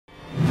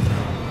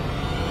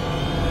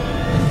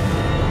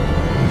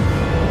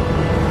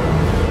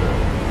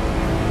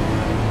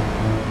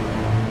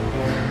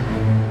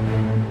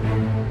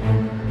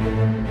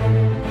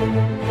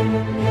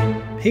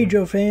Hey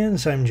Joe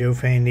fans, I'm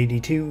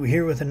JoeFan82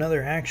 here with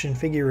another action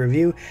figure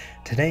review.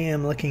 Today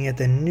I'm looking at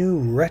the new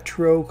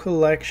Retro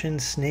Collection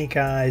Snake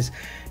Eyes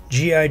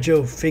G.I.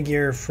 Joe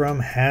figure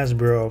from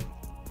Hasbro.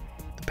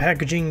 The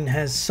packaging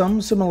has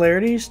some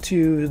similarities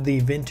to the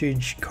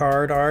vintage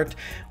card art.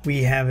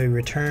 We have a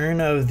return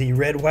of the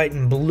red, white,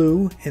 and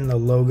blue in the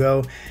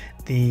logo,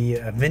 the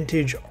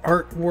vintage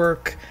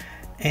artwork,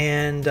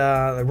 and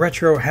the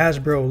retro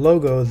Hasbro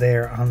logo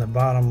there on the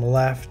bottom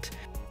left.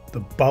 The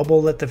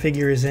bubble that the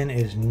figure is in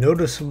is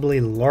noticeably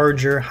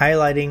larger,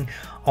 highlighting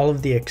all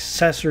of the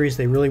accessories.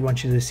 They really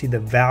want you to see the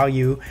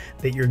value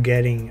that you're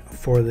getting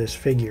for this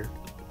figure.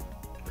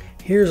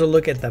 Here's a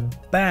look at the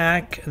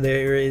back.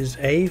 There is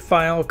a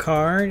file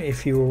card,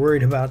 if you were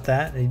worried about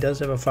that. He does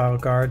have a file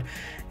card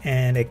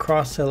and a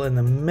cross cell in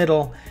the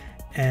middle,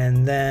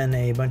 and then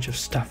a bunch of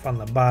stuff on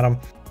the bottom.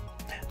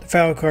 The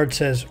file card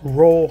says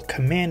Role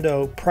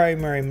Commando,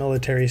 Primary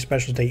Military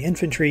Specialty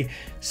Infantry,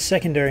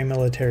 Secondary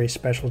Military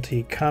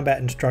Specialty Combat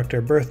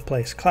Instructor,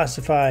 Birthplace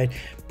Classified,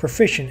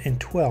 Proficient in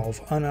 12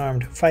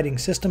 Unarmed Fighting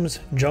Systems,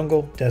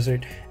 Jungle,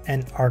 Desert,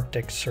 and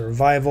Arctic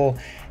Survival.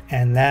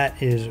 And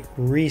that is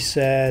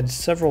resaid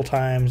several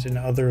times in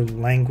other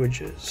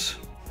languages.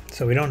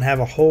 So we don't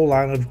have a whole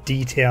lot of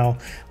detail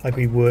like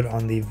we would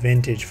on the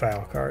vintage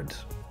file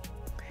cards.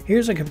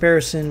 Here's a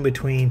comparison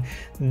between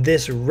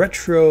this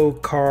retro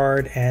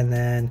card and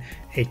then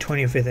a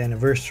 25th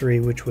anniversary,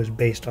 which was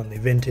based on the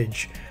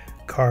vintage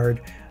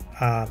card.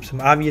 Some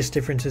obvious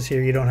differences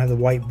here. You don't have the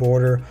white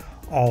border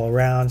all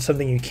around,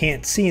 something you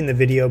can't see in the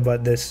video,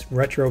 but this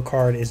retro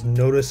card is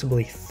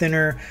noticeably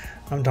thinner.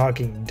 I'm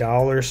talking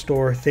dollar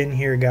store thin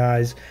here,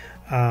 guys.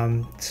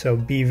 So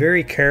be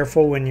very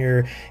careful when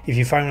if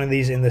you find one of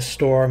these in the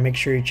store. Make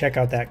sure you check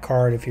out that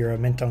card. If you're a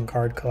mint on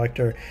card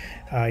collector,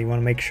 you want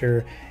to make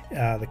sure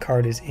the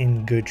card is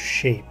in good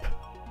shape.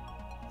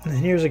 And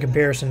here's a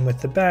comparison with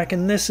the back,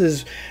 and this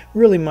is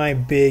really my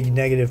big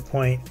negative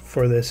point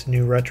for this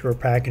new retro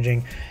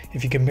packaging.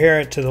 If you compare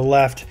it to the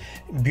left,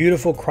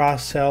 beautiful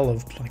cross sell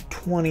of like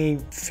 20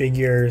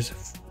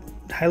 figures,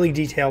 highly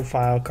detailed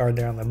file card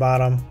there on the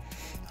bottom.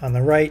 On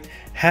the right,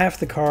 half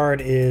the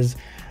card is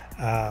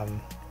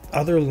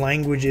other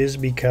languages,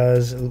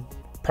 because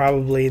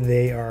probably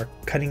they are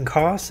cutting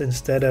costs.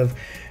 Instead of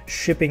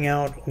shipping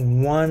out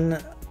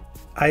one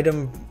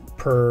item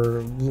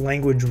per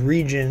language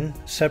region,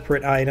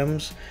 separate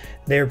items,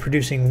 they're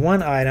producing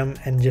one item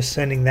and just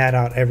sending that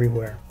out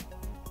everywhere.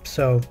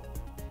 So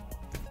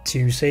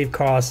to save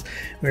costs,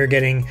 we're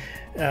getting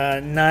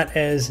not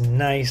as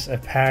nice a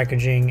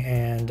packaging,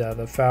 and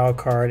the file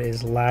card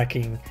is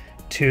lacking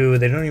too.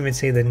 They don't even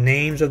say the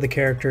names of the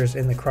characters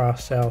in the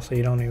cross sell, so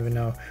you don't even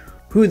know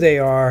who they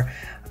are.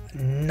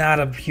 Not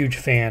a huge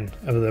fan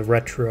of the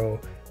retro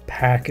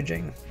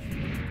packaging.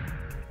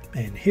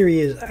 And here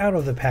he is out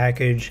of the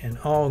package and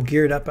all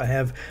geared up. I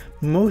have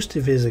most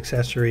of his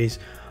accessories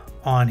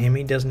on him.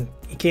 He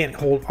can't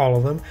hold all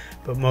of them,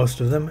 but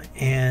most of them,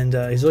 and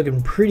he's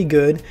looking pretty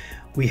good.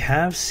 We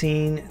have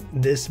seen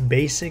this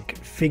basic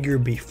figure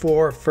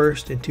before,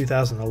 first in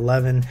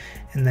 2011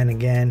 and then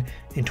again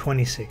in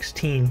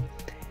 2016.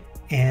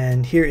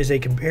 And here is a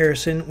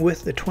comparison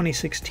with the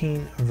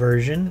 2016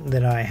 version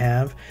that I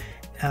have.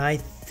 I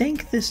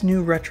think this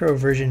new retro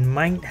version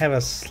might have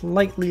a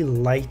slightly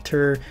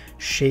lighter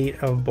shade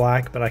of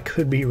black, but I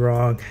could be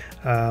wrong.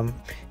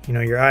 You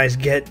know, your eyes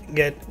get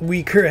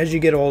weaker as you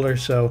get older,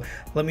 so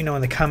let me know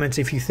in the comments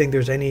if you think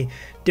there's any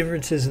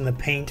differences in the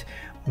paint.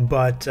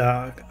 But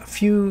a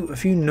few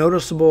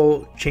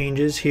noticeable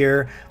changes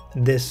here.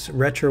 This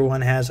retro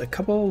one has a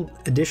couple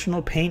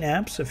additional paint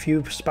apps, a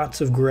few spots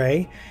of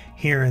gray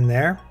here and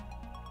there.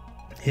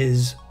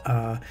 His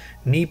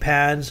knee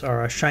pads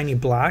are a shiny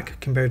black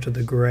compared to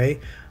the gray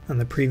on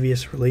the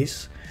previous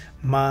release.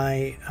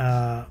 My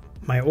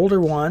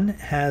older one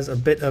has a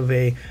bit of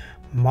a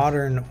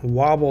modern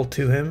wobble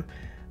to him,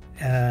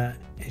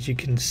 as you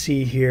can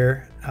see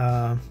here.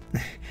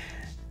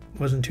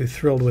 Wasn't too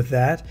thrilled with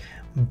that,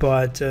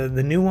 but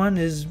the new one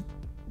is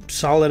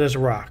solid as a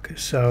rock.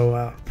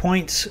 So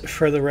points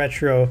for the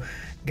retro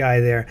guy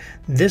there.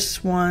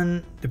 This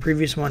one, the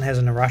previous one, has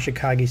an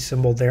Arashikage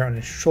symbol there on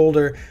his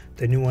shoulder.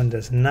 The new one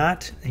does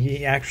not.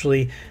 He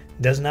actually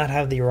does not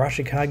have the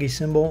Arashikage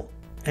symbol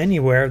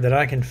anywhere that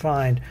I can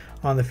find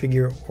on the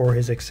figure or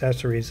his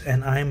accessories,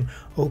 and I'm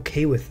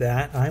okay with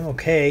that. I'm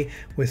okay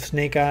with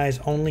Snake Eyes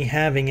only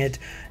having it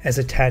as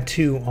a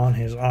tattoo on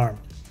his arm.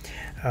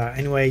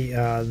 Anyway,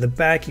 the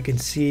back, you can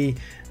see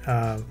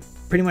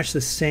pretty much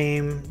the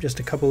same, just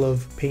a couple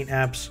of paint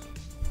apps.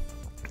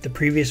 The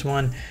previous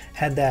one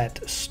had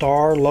that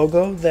star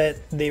logo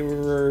that they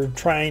were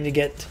trying to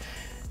get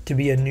to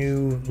be a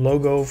new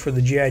logo for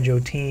the G.I. Joe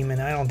team, and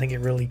I don't think it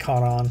really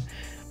caught on,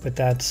 but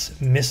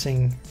that's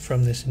missing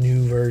from this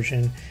new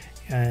version.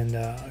 And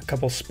a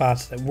couple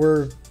spots that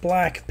were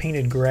black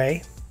painted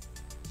gray,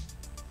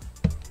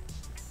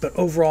 but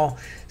overall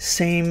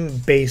same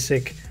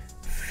basic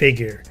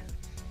figure.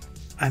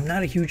 I'm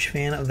not a huge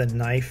fan of the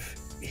knife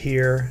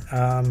here.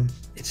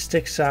 it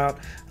sticks out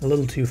a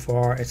little too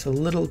far. It's a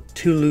little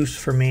too loose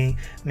for me.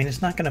 I mean,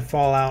 it's not going to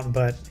fall out,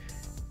 but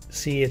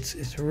see,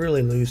 it's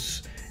really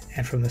loose,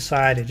 and from the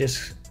side it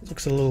just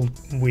looks a little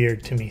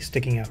weird to me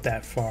sticking out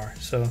that far.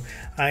 So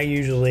I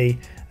usually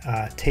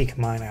take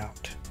mine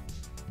out.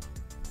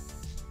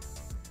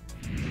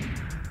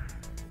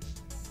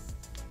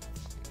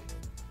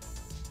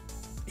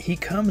 He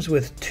comes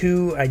with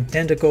two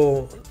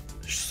identical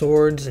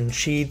swords and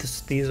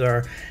sheaths. These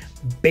are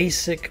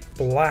basic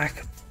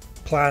black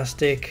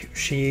plastic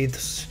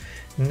sheaths,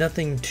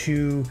 nothing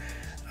too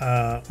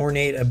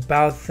ornate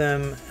about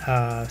them.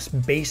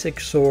 Basic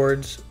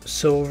swords,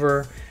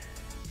 silver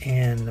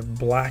and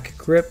black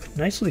grip,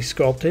 nicely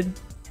sculpted,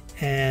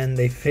 and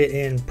they fit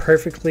in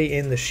perfectly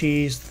in the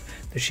sheaths.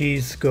 The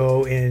sheaths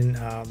go in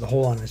the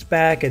hole on his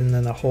back, and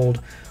then they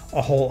hold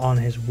a hole on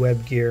his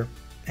web gear,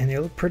 and they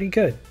look pretty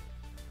good.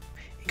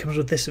 It comes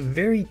with this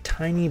very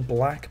tiny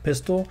black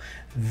pistol,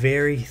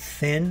 very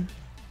thin,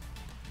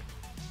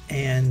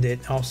 and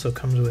it also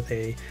comes with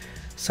a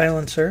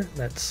silencer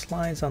that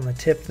slides on the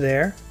tip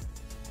there.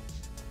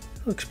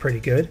 It looks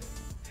pretty good.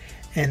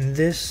 And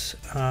this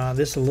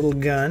little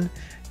gun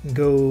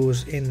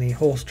goes in the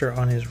holster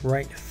on his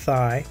right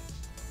thigh.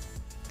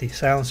 The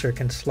silencer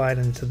can slide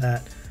into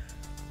that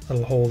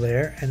little hole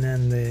there, and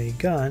then the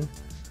gun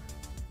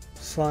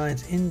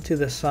slides into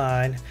the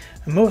side.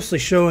 I'm mostly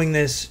showing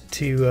this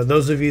to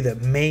those of you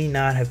that may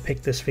not have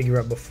picked this figure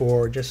up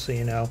before, just so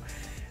you know.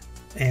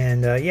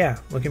 And yeah,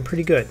 looking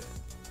pretty good.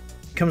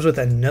 It comes with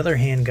another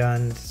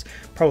handgun. It's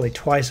probably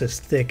twice as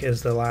thick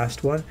as the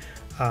last one.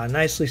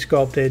 Nicely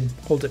sculpted,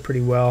 holds it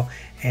pretty well.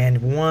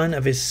 And one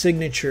of his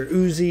signature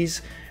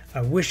Uzis.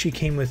 I wish he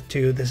came with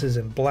two. This is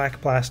in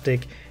black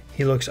plastic.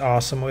 He looks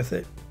awesome with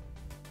it.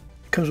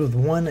 It comes with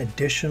one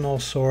additional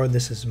sword.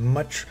 This is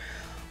much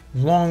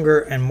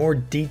longer and more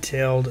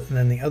detailed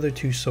than the other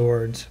two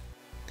swords.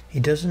 He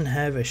doesn't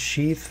have a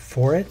sheath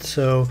for it,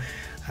 so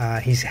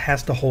he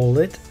has to hold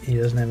it. He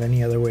doesn't have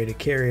any other way to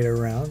carry it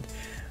around,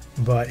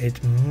 but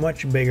it's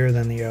much bigger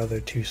than the other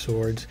two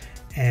swords,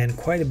 and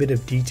quite a bit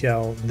of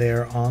detail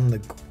there on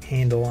the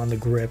handle, on the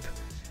grip,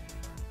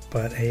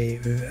 but a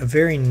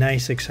very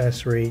nice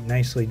accessory,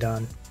 nicely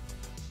done.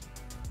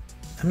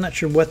 I'm not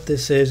sure what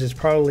this is. It's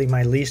probably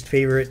my least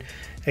favorite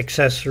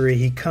accessory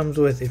he comes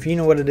with. If you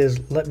know what it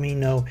is, let me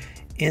know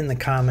in the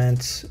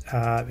comments.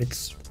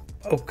 It's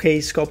okay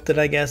sculpted,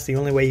 I guess. The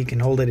only way you can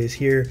hold it is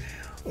here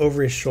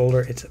over his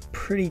shoulder. It's a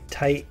pretty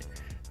tight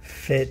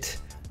fit.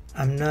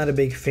 I'm not a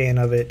big fan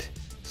of it,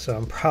 so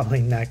I'm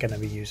probably not going to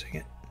be using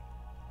it.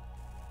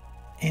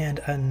 And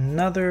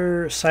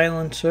another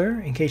silencer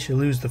in case you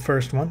lose the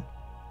first one.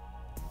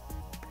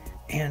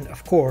 And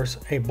of course,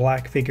 a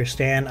black figure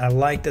stand. I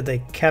like that they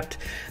kept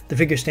the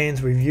figure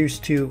stands we're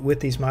used to with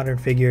these modern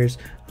figures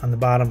on the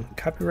bottom.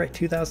 Copyright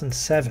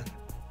 2007.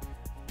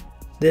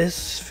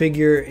 This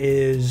figure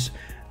is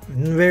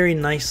very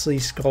nicely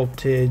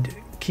sculpted.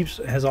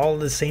 Has all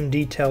the same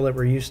detail that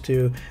we're used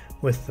to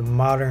with the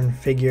modern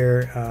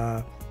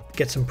figure.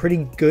 Gets some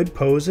pretty good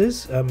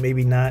poses.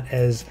 Maybe not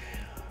as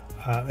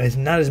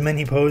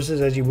many poses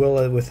as you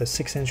will with a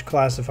 6-inch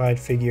classified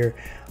figure.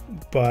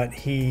 But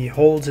he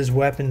holds his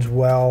weapons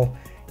well.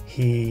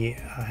 He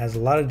has a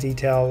lot of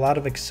detail, a lot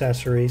of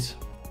accessories.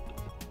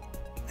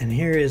 And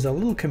here is a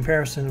little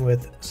comparison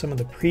with some of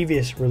the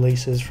previous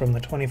releases from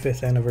the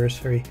 25th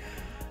anniversary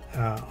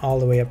all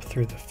the way up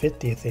through the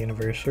 50th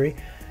anniversary.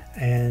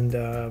 And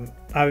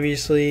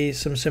obviously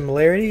some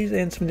similarities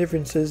and some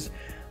differences,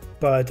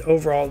 but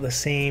overall the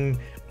same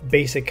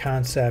basic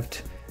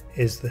concept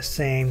is the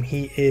same.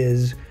 He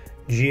is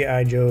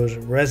G.I. Joe's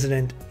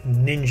resident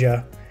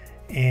ninja.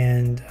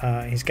 And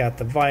he's got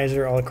the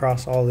visor all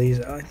across all these.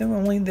 I think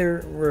only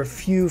there were a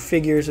few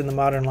figures in the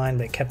modern line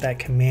that kept that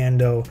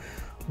commando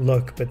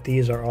look, but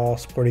these are all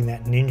sporting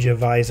that ninja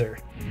visor.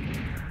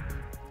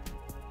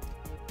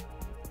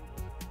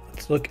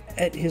 Let's look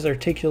at his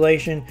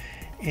articulation,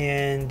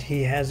 and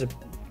he has a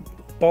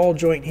ball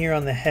joint here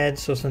on the head,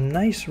 so some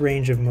nice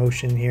range of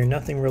motion here,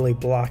 nothing really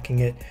blocking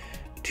it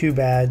too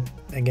bad.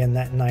 Again,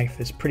 that knife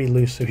is pretty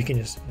loose, so he can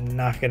just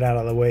knock it out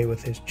of the way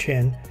with his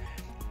chin.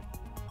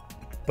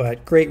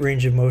 But great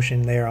range of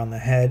motion there on the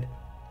head.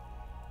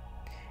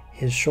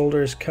 His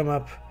shoulders come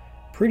up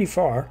pretty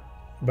far,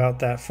 about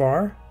that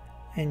far,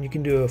 and you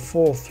can do a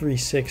full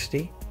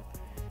 360.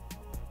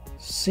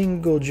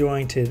 Single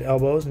jointed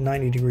elbows,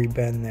 90-degree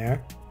bend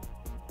there.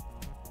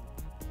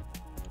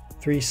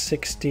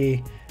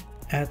 360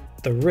 at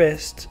the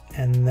wrist,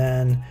 and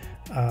then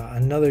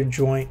another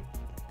joint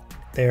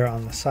there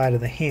on the side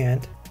of the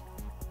hand.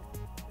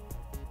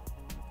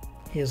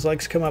 His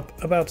legs come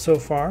up about so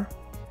far.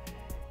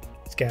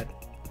 He's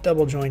got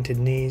double jointed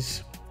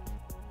knees.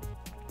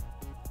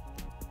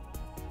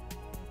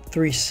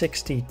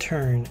 360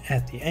 turn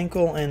at the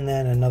ankle, and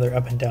then another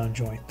up and down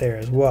joint there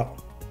as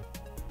well.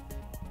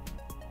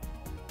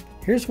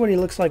 Here's what he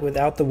looks like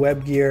without the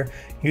web gear.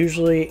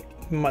 Usually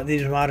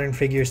these modern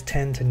figures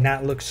tend to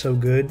not look so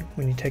good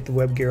when you take the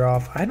web gear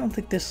off. I don't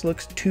think this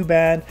looks too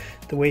bad.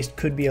 The waist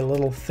could be a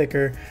little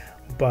thicker,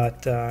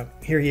 but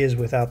here he is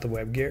without the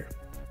web gear.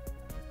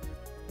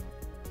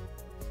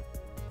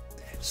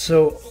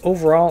 So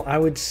overall, I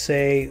would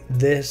say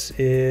this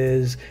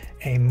is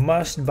a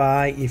must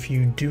buy if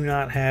you do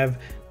not have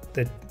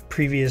the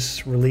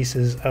previous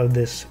releases of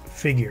this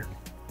figure.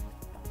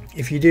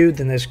 If you do,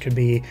 then this could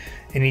be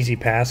an easy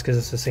pass because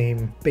it's the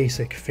same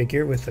basic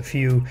figure with a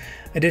few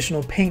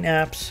additional paint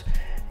apps,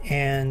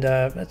 and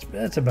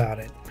that's about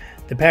it.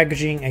 The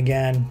packaging,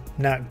 again,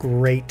 not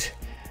great.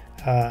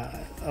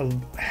 A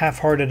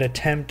half-hearted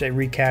attempt at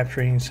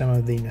recapturing some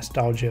of the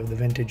nostalgia of the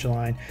vintage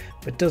line,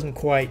 but doesn't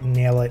quite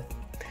nail it.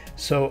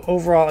 So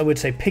overall, I would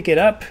say pick it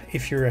up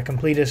if you're a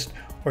completist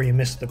or you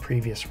missed the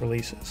previous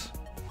releases.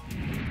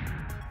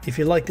 If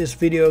you like this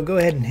video, go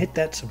ahead and hit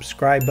that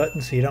subscribe button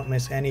so you don't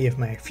miss any of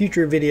my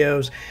future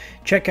videos.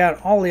 Check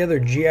out all the other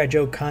G.I.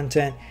 Joe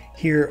content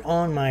here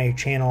on my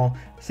channel.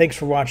 Thanks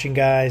for watching,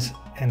 guys,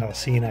 and I'll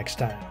see you next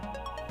time.